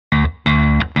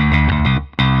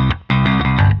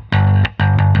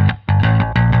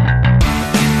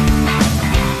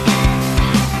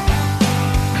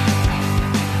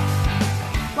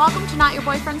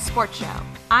Sports Show.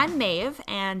 I'm Maeve,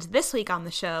 and this week on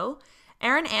the show,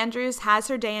 Erin Andrews has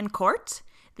her day in court,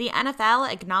 the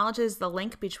NFL acknowledges the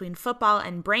link between football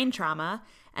and brain trauma,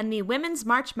 and the Women's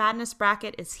March Madness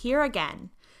bracket is here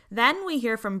again. Then we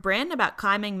hear from Bryn about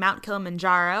climbing Mount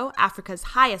Kilimanjaro, Africa's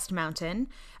highest mountain,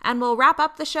 and we'll wrap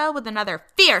up the show with another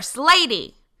fierce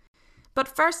lady! But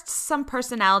first, some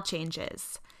personnel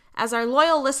changes. As our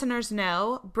loyal listeners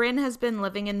know, Bryn has been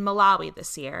living in Malawi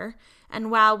this year, and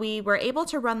while we were able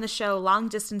to run the show long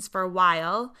distance for a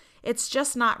while, it's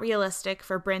just not realistic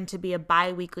for Bryn to be a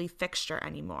bi-weekly fixture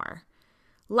anymore.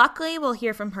 Luckily, we'll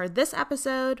hear from her this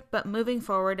episode, but moving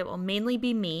forward, it will mainly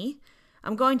be me.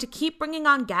 I'm going to keep bringing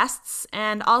on guests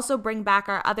and also bring back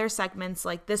our other segments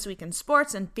like This Week in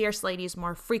Sports and Fierce Ladies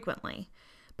more frequently.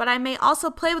 But I may also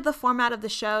play with the format of the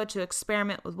show to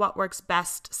experiment with what works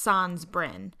best sans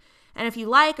Bryn. And if you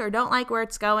like or don't like where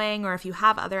it's going, or if you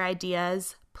have other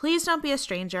ideas, please don't be a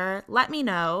stranger. Let me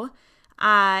know.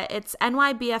 It's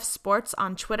NYBF Sports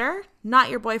on Twitter, Not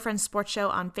Your Boyfriend's Sports Show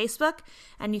on Facebook,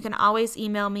 and you can always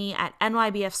email me at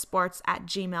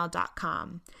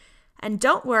nybfsports@gmail.com. And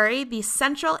don't worry, the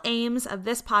central aims of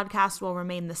this podcast will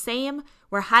remain the same.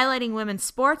 We're highlighting women's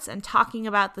sports and talking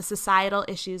about the societal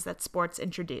issues that sports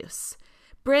introduce.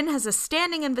 Bryn has a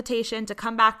standing invitation to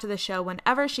come back to the show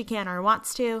whenever she can or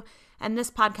wants to, and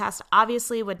this podcast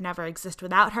obviously would never exist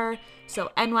without her, so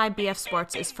NYBF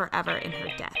Sports is forever in her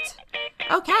debt.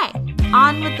 Okay,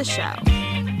 on with the show.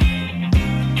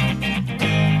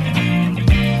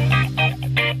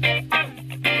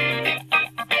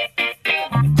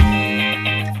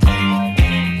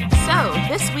 So,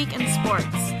 this week in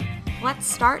sports, let's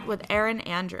start with Erin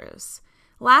Andrews.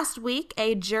 Last week,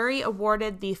 a jury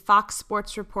awarded the Fox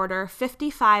Sports reporter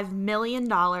 $55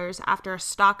 million after a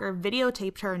stalker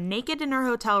videotaped her naked in her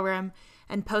hotel room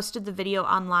and posted the video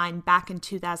online back in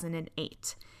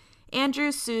 2008.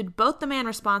 Andrews sued both the man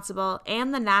responsible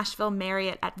and the Nashville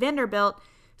Marriott at Vanderbilt,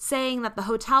 saying that the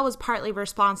hotel was partly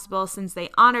responsible since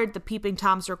they honored the Peeping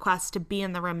Tom's request to be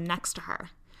in the room next to her.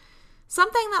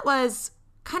 Something that was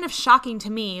kind of shocking to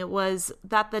me was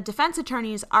that the defense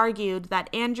attorneys argued that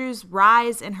Andrews'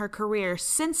 rise in her career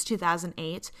since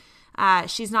 2008,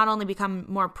 she's not only become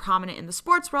more prominent in the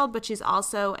sports world, but she's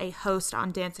also a host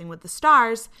on Dancing with the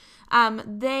Stars.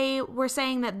 They were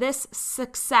saying that this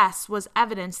success was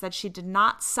evidence that she did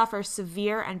not suffer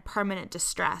severe and permanent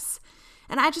distress.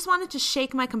 And I just wanted to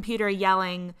shake my computer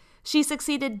yelling, she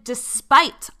succeeded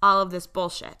despite all of this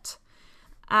bullshit.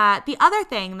 The other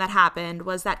thing that happened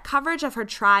was that coverage of her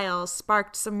trial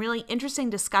sparked some really interesting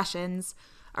discussions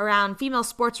around female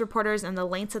sports reporters and the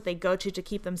lengths that they go to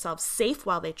keep themselves safe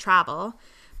while they travel.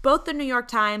 Both the New York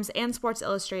Times and Sports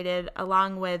Illustrated,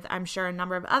 along with, I'm sure, a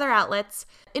number of other outlets,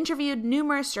 interviewed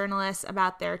numerous journalists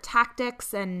about their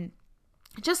tactics and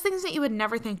just things that you would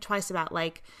never think twice about,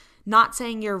 like not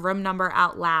saying your room number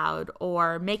out loud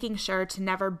or making sure to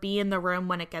never be in the room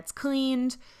when it gets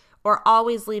cleaned, or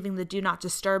always leaving the Do Not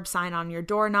Disturb sign on your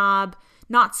doorknob,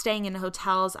 not staying in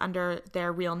hotels under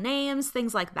their real names,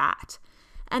 things like that.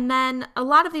 And then a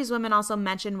lot of these women also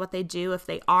mention what they do if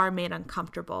they are made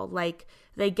uncomfortable, like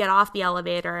they get off the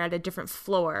elevator at a different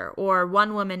floor, or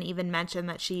one woman even mentioned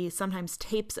that she sometimes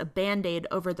tapes a Band-Aid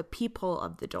over the peephole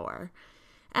of the door.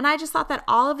 And I just thought that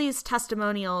all of these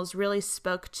testimonials really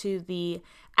spoke to the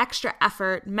extra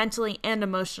effort, mentally and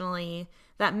emotionally,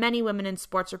 that many women in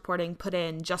sports reporting put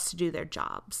in just to do their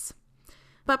jobs.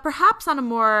 But perhaps on a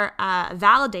more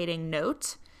validating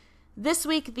note, this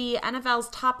week the NFL's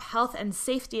top health and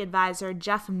safety advisor,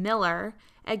 Jeff Miller,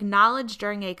 acknowledged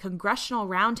during a congressional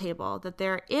roundtable that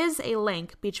there is a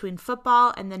link between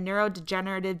football and the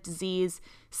neurodegenerative disease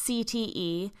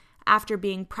CTE after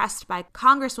being pressed by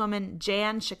Congresswoman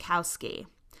Jan Schakowsky.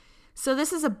 So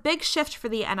this is a big shift for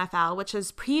the NFL, which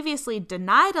has previously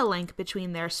denied a link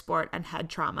between their sport and head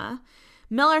trauma.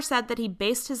 Miller said that he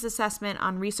based his assessment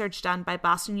on research done by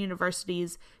Boston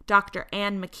University's Dr.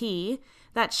 Anne McKee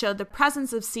that showed the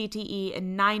presence of CTE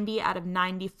in 90 out of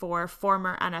 94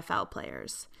 former NFL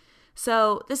players.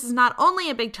 So this is not only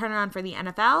a big turnaround for the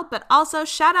NFL, but also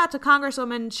shout out to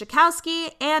Congresswoman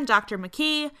Schakowsky and Dr.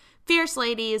 McKee, fierce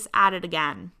ladies at it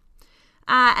again.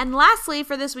 And lastly,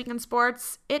 for This Week in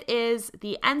Sports, it is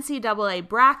the NCAA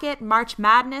bracket. March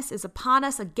Madness is upon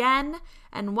us again,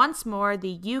 and once more,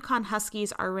 the UConn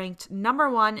Huskies are ranked number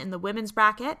 1 in the women's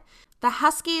bracket. The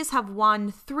Huskies have won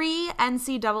 3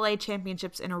 NCAA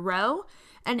championships in a row,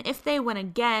 and if they win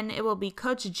again, it will be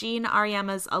Coach Gene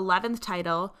Auriemma's 11th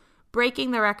title,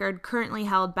 breaking the record currently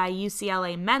held by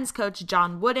UCLA men's coach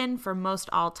John Wooden for most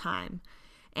all time.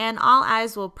 And all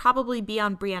eyes will probably be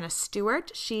on Breanna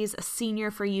Stewart. She's a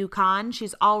senior for UConn.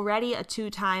 She's already a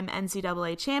 2-time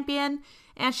NCAA champion,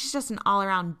 and she's just an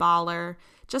all-around baller.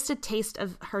 Just a taste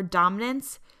of her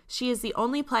dominance. She is the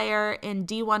only player in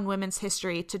D1 women's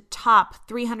history to top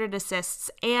 300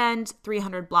 assists and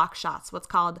 300 block shots, what's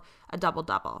called a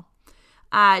double-double.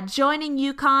 Joining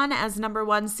UConn as number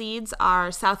 1 seeds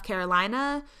are South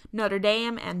Carolina, Notre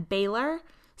Dame, and Baylor.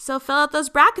 So fill out those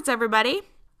brackets, everybody.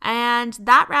 And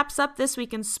that wraps up this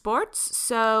week in sports.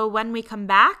 So when we come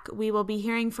back, we will be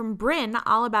hearing from Bryn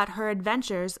all about her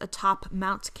adventures atop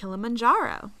Mount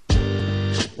Kilimanjaro.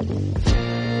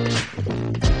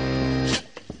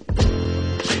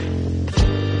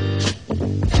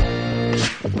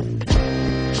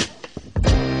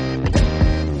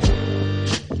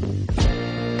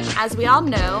 As we all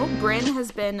know, Bryn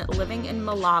has been living in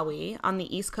Malawi on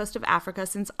the east coast of Africa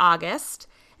since August.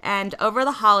 And over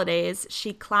the holidays,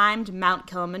 she climbed Mount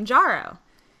Kilimanjaro.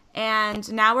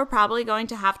 And now we're probably going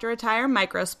to have to retire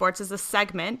microsports as a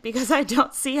segment because I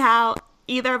don't see how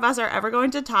either of us are ever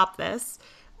going to top this.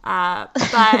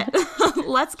 But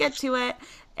let's get to it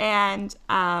and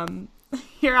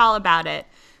hear all about it.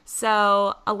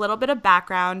 So a little bit of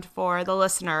background for the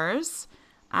listeners.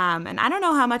 And I don't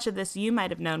know how much of this you might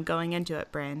have known going into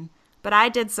it, Bryn, but I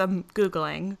did some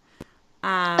Googling.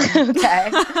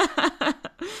 Okay.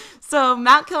 So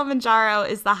Mount Kilimanjaro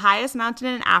is the highest mountain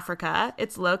in Africa.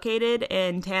 It's located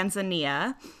in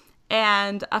Tanzania.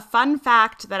 And a fun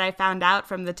fact that I found out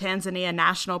from the Tanzania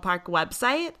National Park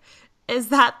website is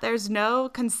that there's no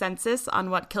consensus on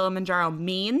what Kilimanjaro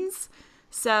means.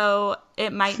 So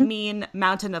it might mean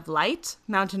mountain of light,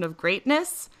 mountain of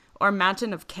greatness, or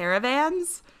mountain of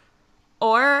caravans,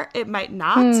 or it might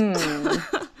not.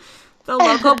 The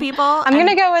local people... I'm going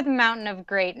to go with mountain of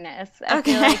greatness. I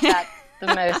feel like that's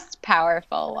the most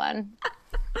powerful one.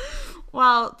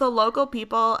 Well, the local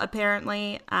people,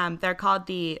 apparently, they're called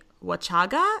the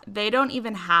Wachaga. They don't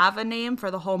even have a name for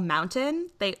the whole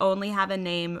mountain. They only have a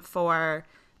name for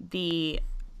the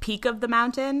peak of the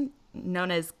mountain, known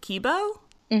as Kibo.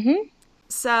 Mm-hmm.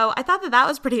 So I thought that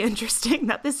was pretty interesting,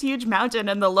 that this huge mountain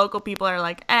and the local people are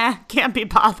like, can't be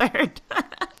bothered.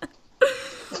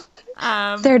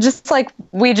 They're just like,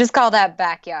 we just call that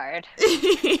backyard.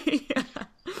 Yeah.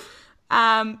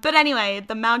 But anyway,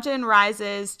 the mountain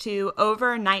rises to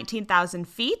over 19,000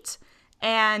 feet,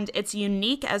 and it's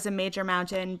unique as a major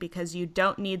mountain because you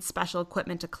don't need special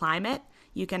equipment to climb it.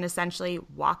 You can essentially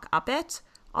walk up it,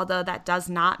 although that does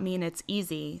not mean it's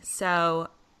easy. So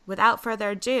without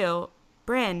further ado,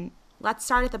 Bryn, let's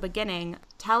start at the beginning.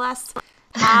 Tell us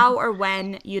how or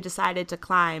when you decided to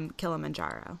climb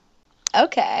Kilimanjaro.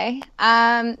 Okay.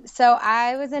 So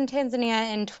I was in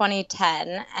Tanzania in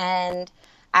 2010, and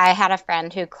I had a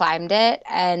friend who climbed it,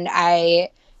 and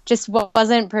I just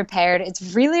wasn't prepared.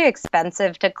 It's really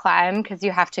expensive to climb because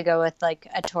you have to go with like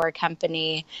a tour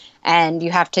company, and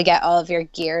you have to get all of your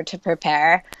gear to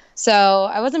prepare. So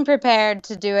I wasn't prepared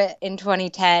to do it in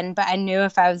 2010, but I knew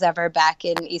if I was ever back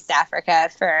in East Africa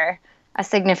for a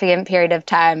significant period of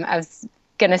time, I was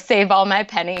going to save all my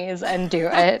pennies and do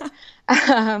it.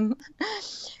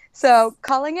 So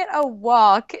calling it a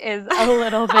walk is a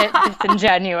little bit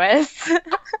disingenuous.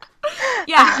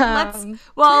 Yeah,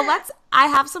 I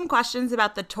have some questions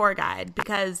about the tour guide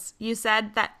because you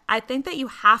said that I think that you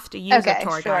have to use a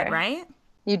tour guide, right?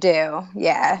 You do,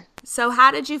 yeah. So how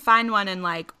did you find one, and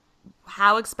like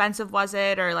how expensive was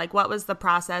it, or like what was the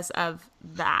process of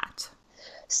that?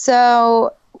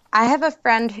 So I have a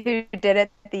friend who did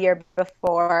it the year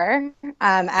before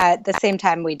at the same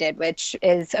time we did, which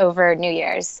is over New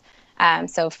Year's.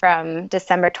 So from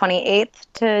December 28th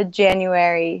to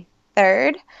January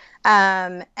 3rd.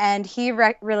 And he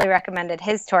really recommended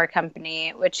his tour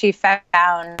company, which he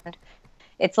found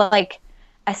it's like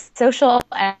a social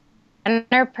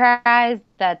enterprise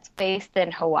that's based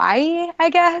in Hawaii, I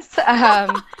guess.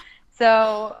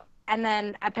 And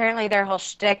then apparently their whole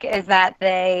shtick is that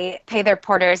they pay their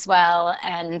porters well,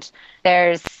 and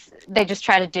they just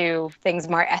try to do things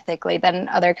more ethically than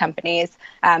other companies,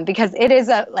 because it is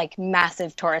a like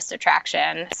massive tourist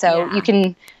attraction. So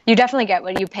yeah. You definitely get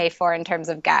what you pay for in terms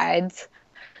of guides.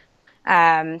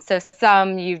 So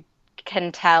some you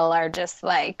can tell are just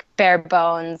like bare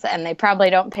bones, and they probably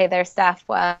don't pay their staff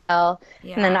well.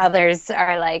 Yeah. And then others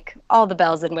are like all the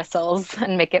bells and whistles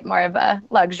and make it more of a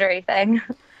luxury thing.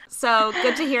 So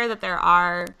good to hear that there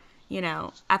are,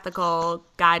 ethical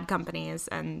guide companies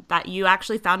and that you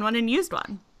actually found one and used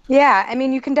one. Yeah, I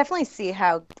mean, you can definitely see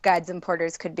how guides and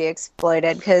porters could be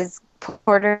exploited because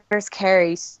porters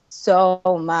carry so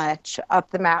much up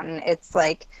the mountain. It's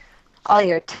like all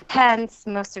your tents,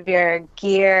 most of your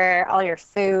gear, all your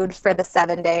food for the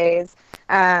 7 days.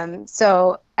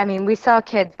 So, I mean, we saw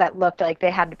kids that looked like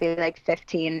they had to be like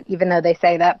 15, even though they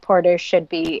say that porters should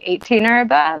be 18 or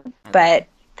above. Okay. But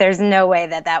there's no way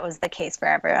that that was the case for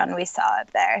everyone we saw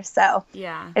up there. So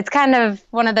yeah, it's kind of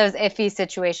one of those iffy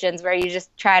situations where you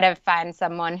just try to find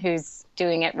someone who's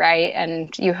doing it right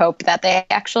and you hope that they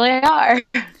actually are.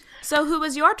 So who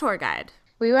was your tour guide?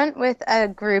 We went with a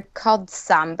group called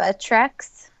Samba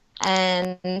Treks,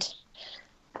 and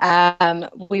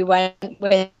we went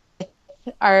with,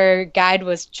 our guide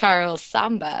was Charles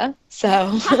Samba,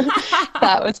 so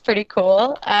that was pretty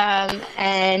cool. And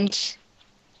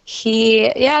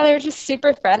they're just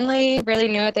super friendly, really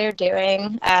knew what they were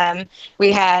doing.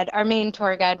 We had our main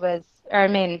mountain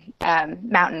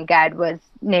guide was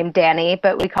named Danny,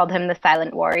 but we called him the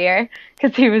Silent Warrior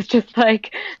because he was just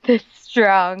like this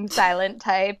strong, silent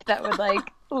type that would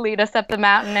like lead us up the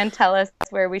mountain and tell us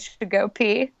where we should go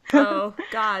pee. Oh,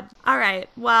 God. All right.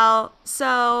 Well,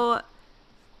 so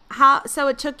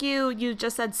it took you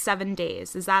just said 7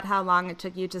 days. Is that how long it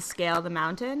took you to scale the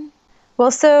mountain?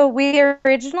 Well, so we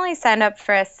originally signed up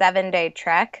for a 7-day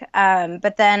trek,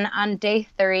 but then on day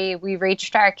 3, we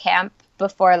reached our camp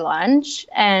before lunch,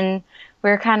 and we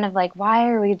were kind of like, why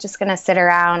are we just going to sit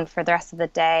around for the rest of the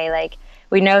day? Like,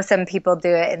 we know some people do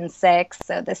it in 6,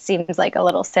 so this seems like a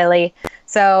little silly.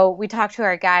 So we talked to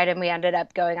our guide, and we ended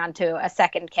up going on to a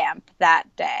second camp that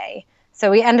day. So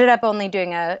we ended up only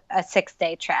doing a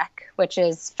 6-day trek, which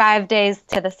is 5 days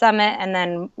to the summit and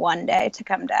then 1 day to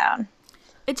come down.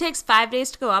 It takes 5 days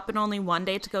to go up and only 1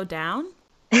 day to go down?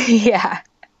 Yeah,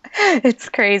 it's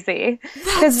crazy.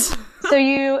 It's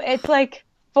like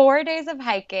 4 days of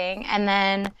hiking, and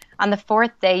then on the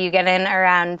 4th day you get in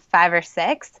around 5 or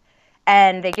 6,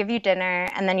 and they give you dinner,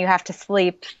 and then you have to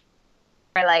sleep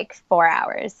for like 4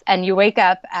 hours. And we woke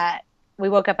up at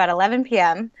 11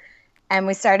 p.m., and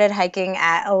we started hiking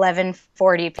at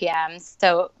 11:40 p.m.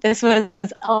 So this was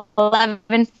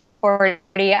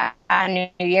 11:40 on New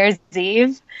Year's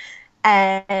Eve.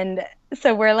 And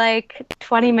so we're like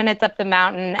 20 minutes up the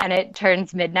mountain and it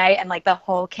turns midnight and like the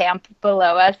whole camp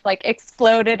below us like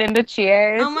exploded into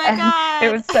cheers. Oh my God.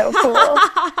 It was so cool.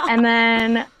 And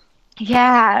then,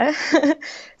 yeah.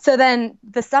 So then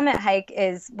the summit hike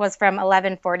was from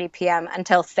 11:40 p.m.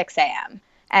 until 6 a.m.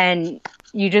 And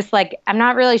you just like, I'm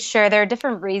not really sure. There are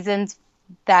different reasons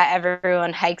that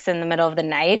everyone hikes in the middle of the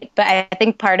night. But I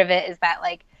think part of it is that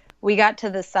like we got to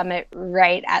the summit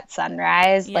right at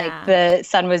sunrise. Yeah. Like the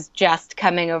sun was just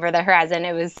coming over the horizon.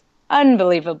 It was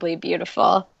unbelievably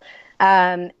beautiful.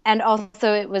 And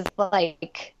also it was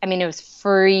like, I mean, it was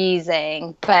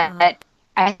freezing. But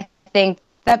I think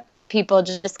that people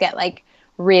just get like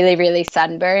really, really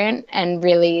sunburned and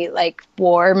really like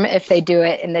warm if they do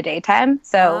it in the daytime.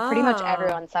 So pretty much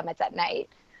everyone summits at night.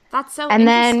 That's so And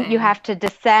interesting. then you have to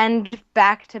descend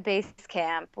back to base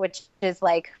camp, which is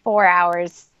like 4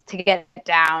 hours to get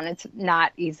down. It's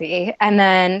not easy. And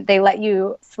then they let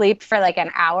you sleep for like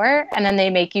an hour, and then they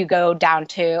make you go down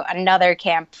to another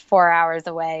camp 4 hours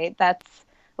away that's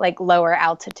like lower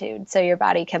altitude, so your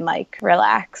body can like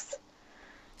relax.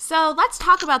 So let's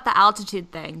talk about the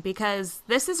altitude thing, because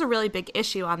this is a really big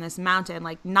issue on this mountain.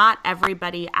 Like, not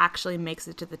everybody actually makes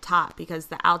it to the top because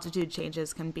the altitude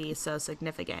changes can be so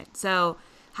significant. So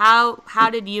how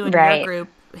did you and your group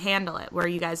handle it? Were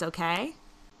you guys okay?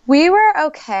 We were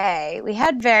okay. We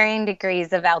had varying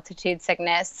degrees of altitude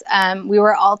sickness. We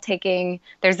were all taking,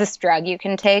 there's this drug you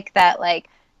can take that like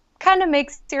kind of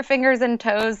makes your fingers and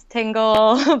toes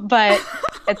tingle, but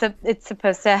it's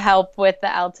supposed to help with the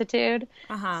altitude.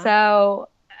 Uh-huh. So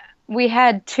we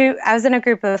had I was in a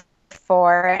group of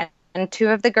 4, and 2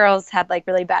 of the girls had like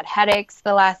really bad headaches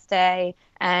the last day,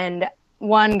 and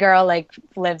one girl like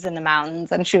lives in the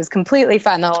mountains and she was completely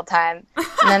fine the whole time.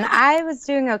 And then I was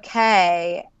doing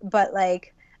okay, but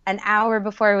like an hour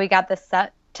before we got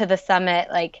to the summit,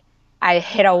 like I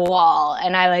hit a wall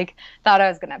and I like thought I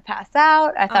was going to pass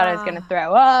out. I thought I was going to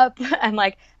throw up, and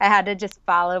like I had to just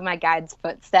follow my guide's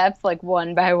footsteps like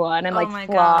one by one and like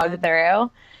slog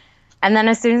through. And then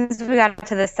as soon as we got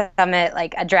to the summit,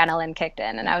 like adrenaline kicked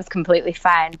in and I was completely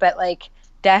fine. But like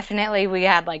definitely we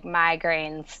had like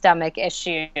migraines, stomach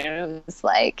issues.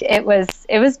 Like it was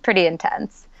pretty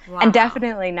intense. Wow. And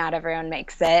definitely not everyone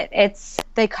makes it.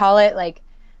 They call it like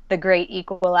the great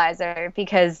equalizer,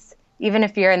 because even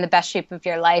if you're in the best shape of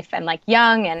your life and like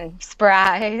young and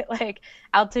spry, like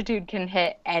altitude can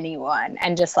hit anyone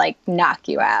and just like knock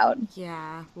you out.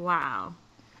 Yeah. Wow.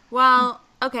 Well,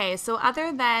 okay. So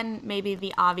other than maybe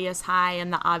the obvious high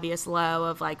and the obvious low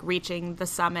of like reaching the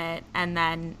summit and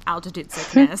then altitude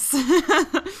sickness,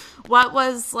 What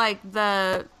was like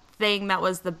the thing that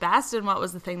was the best and what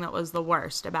was the thing that was the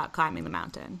worst about climbing the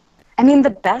mountain? I mean, the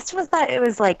best was that it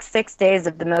was like 6 days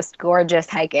of the most gorgeous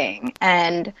hiking.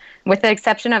 And with the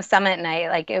exception of summit night,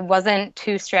 like it wasn't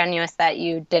too strenuous that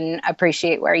you didn't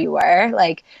appreciate where you were.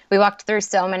 Like we walked through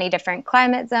so many different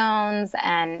climate zones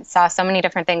and saw so many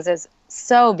different things. It was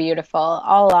so beautiful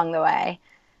all along the way.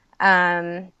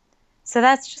 So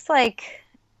that's just like,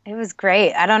 it was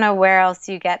great. I don't know where else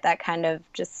you get that kind of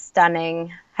just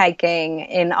stunning hiking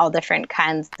in all different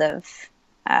kinds of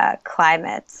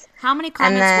climates. How many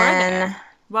climates were there?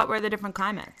 What were the different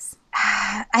climates?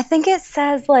 I think it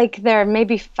says like there are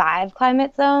maybe 5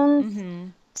 climate zones. Mm-hmm.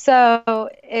 So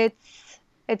it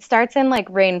starts in like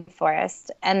rainforest,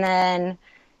 and then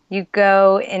you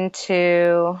go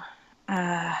into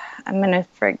I'm gonna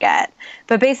forget,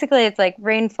 but basically it's like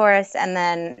rainforest, and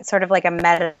then sort of like a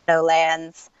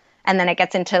meadowlands, and then it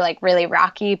gets into like really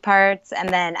rocky parts, and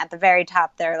then at the very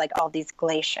top there are like all these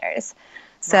glaciers.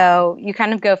 So you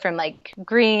kind of go from like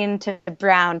green to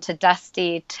brown to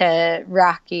dusty to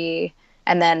rocky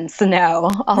and then snow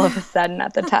all of a sudden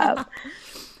at the top.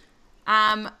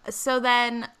 So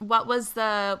then what was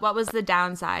the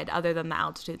downside other than the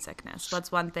altitude sickness?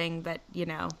 What's one thing that,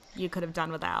 you could have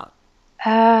done without?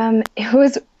 It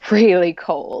was really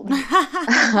cold.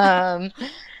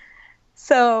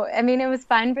 So, I mean, it was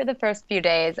fine for the first few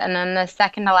days. And then the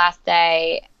second to last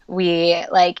day, we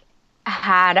like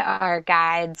had our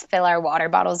guides fill our water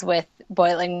bottles with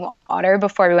boiling water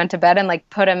before we went to bed and like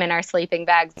put them in our sleeping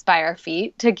bags by our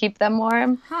feet to keep them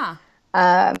warm. Huh.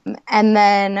 And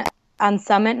then on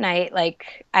summit night,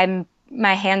 like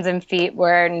my hands and feet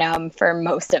were numb for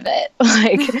most of it.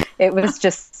 Like it was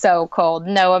just so cold.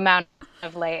 No amount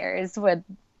of layers would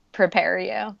prepare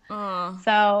you.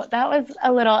 So that was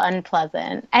a little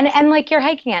unpleasant. And like you're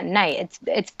hiking at night.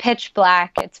 It's pitch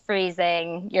black, it's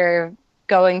freezing, you're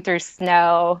going through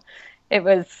snow. It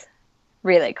was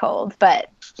really cold, but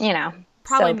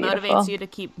probably so motivates you to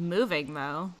keep moving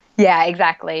though. Yeah,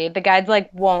 exactly. The guides like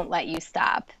won't let you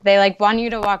stop. They like want you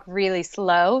to walk really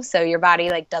slow so your body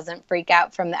like doesn't freak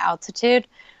out from the altitude,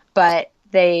 but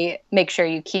they make sure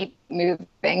you keep moving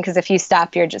because if you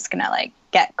stop you're just gonna like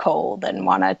get cold and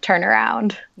want to turn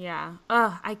around. Yeah.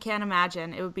 I can't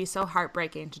imagine. It would be so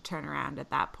heartbreaking to turn around at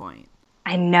that point.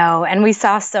 I know. And we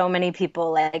saw so many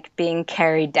people like being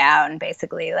carried down,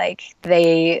 basically. Like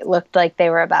they looked like they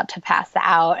were about to pass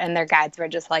out and their guides were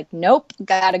just like, nope,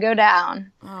 gotta go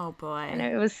down. Oh boy. And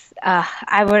it was,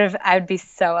 I would be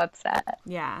so upset.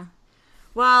 Yeah.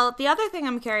 Well, the other thing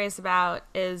I'm curious about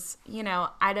is,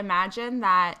 I'd imagine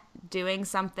that doing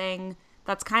something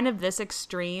that's kind of this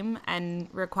extreme and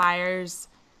requires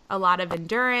a lot of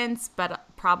endurance, but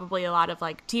probably a lot of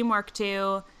like teamwork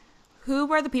too. Who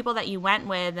were the people that you went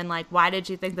with, and like why did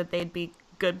you think that they'd be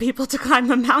good people to climb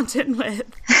the mountain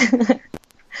with?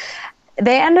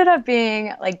 They ended up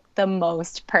being like the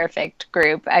most perfect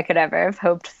group I could ever have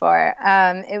hoped for.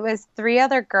 It was 3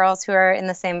 other girls who are in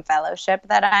the same fellowship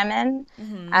that I'm in.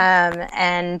 Mm-hmm.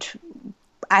 And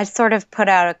I sort of put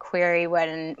out a query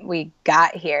when we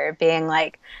got here being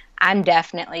like, I'm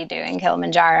definitely doing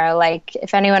Kilimanjaro. Like,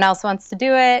 if anyone else wants to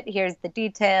do it, here's the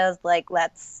details. Like,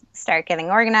 let's start getting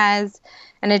organized.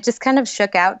 And it just kind of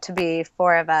shook out to be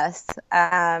 4 of us.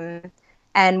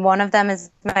 And one of them is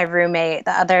my roommate.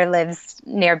 The other lives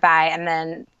nearby. And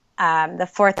then the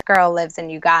 4th girl lives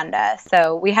in Uganda.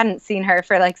 So we hadn't seen her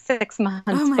for like 6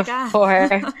 months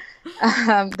before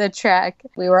the trek.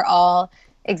 We were all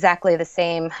exactly the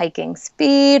same hiking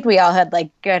speed. We all had like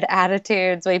good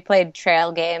attitudes. We played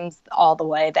trail games all the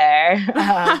way there.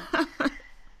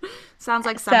 Sounds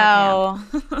like summer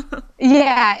camp.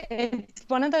 Yeah, it's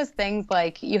one of those things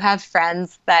like you have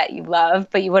friends that you love,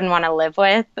 but you wouldn't want to live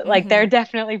with. Like there are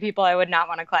definitely people I would not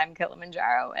want to climb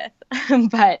Kilimanjaro with.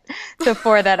 But the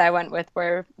 3 that I went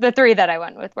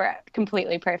with were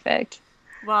completely perfect.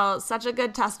 Well, such a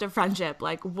good test of friendship.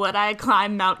 Like, would I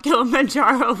climb Mount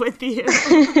Kilimanjaro with you?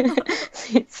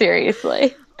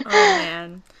 Seriously. Oh,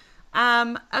 man.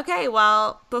 Okay,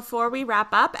 well, before we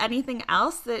wrap up, anything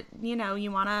else that,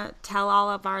 you want to tell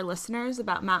all of our listeners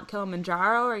about Mount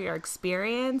Kilimanjaro or your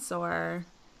experience or?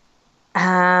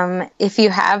 If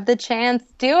you have the chance,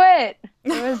 do it.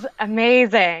 It was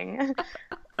amazing.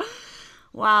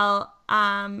 Well,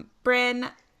 Bryn,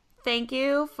 thank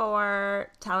you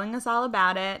for telling us all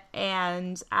about it.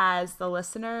 And as the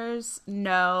listeners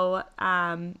know,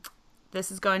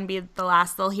 this is going to be the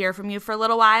last they'll hear from you for a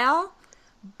little while.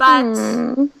 But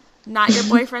Not Your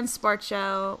Boyfriend's Sports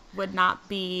Show would not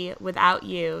be without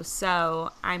you.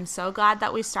 So I'm so glad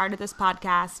that we started this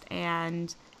podcast,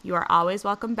 and you are always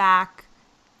welcome back.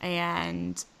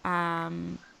 And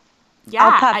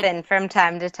I'll pop in from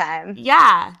time to time.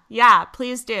 Yeah,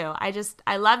 please do.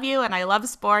 I love you, and I love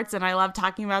sports, and I love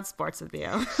talking about sports with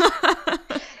you.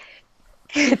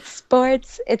 It's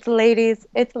sports, it's lady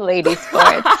sports.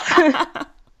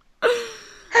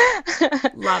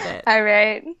 Love it. All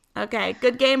right. Okay,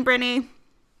 good game, Brittany.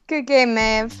 Good game,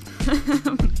 Maeve.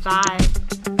 Bye.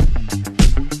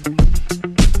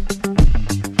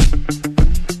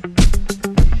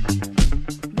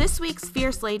 This week's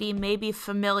Fierce Lady may be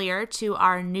familiar to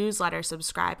our newsletter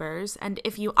subscribers, and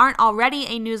if you aren't already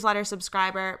a newsletter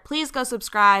subscriber, please go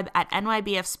subscribe at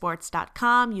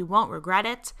nybfsports.com. You won't regret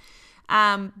it.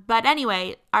 But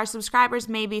anyway, our subscribers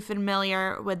may be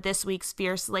familiar with this week's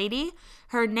Fierce Lady,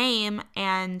 her name,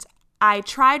 and I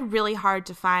tried really hard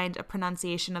to find a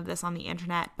pronunciation of this on the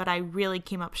internet, but I really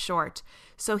came up short.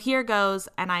 So here goes,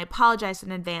 and I apologize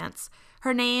in advance.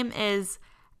 Her name is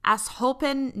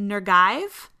Ashopen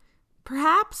Nurgaev,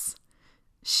 perhaps?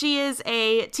 She is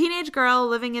a teenage girl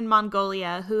living in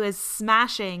Mongolia who is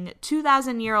smashing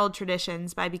 2,000-year-old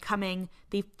traditions by becoming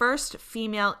the first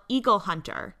female eagle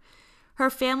hunter. Her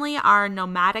family are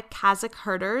nomadic Kazakh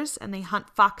herders, and they hunt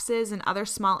foxes and other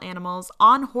small animals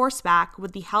on horseback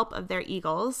with the help of their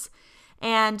eagles.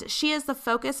 And she is the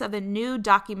focus of a new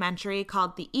documentary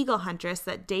called The Eagle Huntress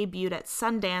that debuted at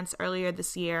Sundance earlier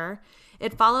this year.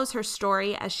 It follows her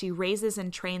story as she raises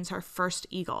and trains her first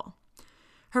eagle.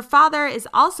 Her father is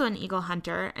also an eagle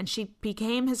hunter, and she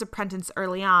became his apprentice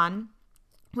early on,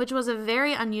 which was a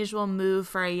very unusual move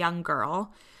for a young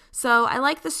girl. So I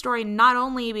like the story not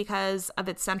only because of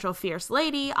its central fierce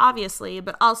lady, obviously,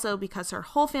 but also because her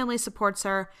whole family supports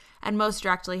her, and most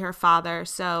directly her father.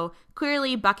 So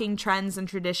clearly bucking trends and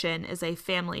tradition is a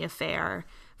family affair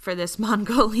for this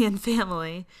Mongolian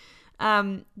family.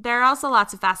 There are also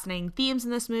lots of fascinating themes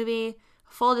in this movie.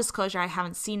 Full disclosure, I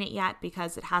haven't seen it yet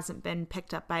because it hasn't been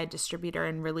picked up by a distributor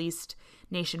and released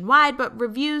nationwide, but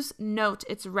reviews note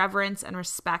its reverence and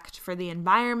respect for the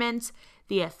environment,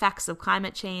 the effects of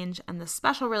climate change, and the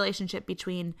special relationship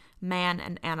between man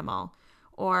and animal,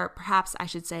 or perhaps I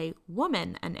should say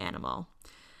woman and animal.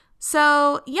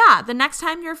 So yeah, the next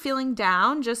time you're feeling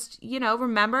down, just,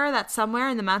 remember that somewhere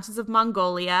in the mountains of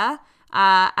Mongolia,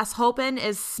 Ashopen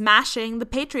is smashing the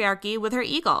patriarchy with her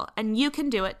eagle, and you can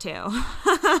do it too.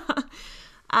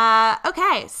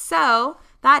 Okay, so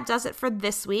that does it for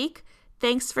this week.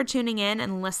 Thanks for tuning in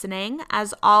and listening.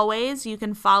 As always, you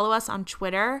can follow us on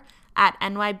Twitter at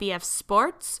NYBF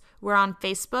Sports. We're on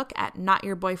Facebook at Not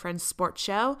Your Boyfriend's Sports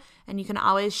Show, and you can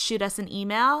always shoot us an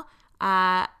email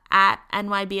at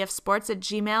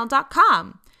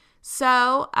nybfsports@gmail.com.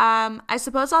 So I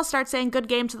suppose I'll start saying good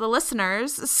game to the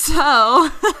listeners. So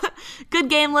good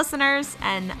game, listeners,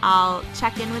 and I'll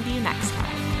check in with you next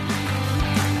time.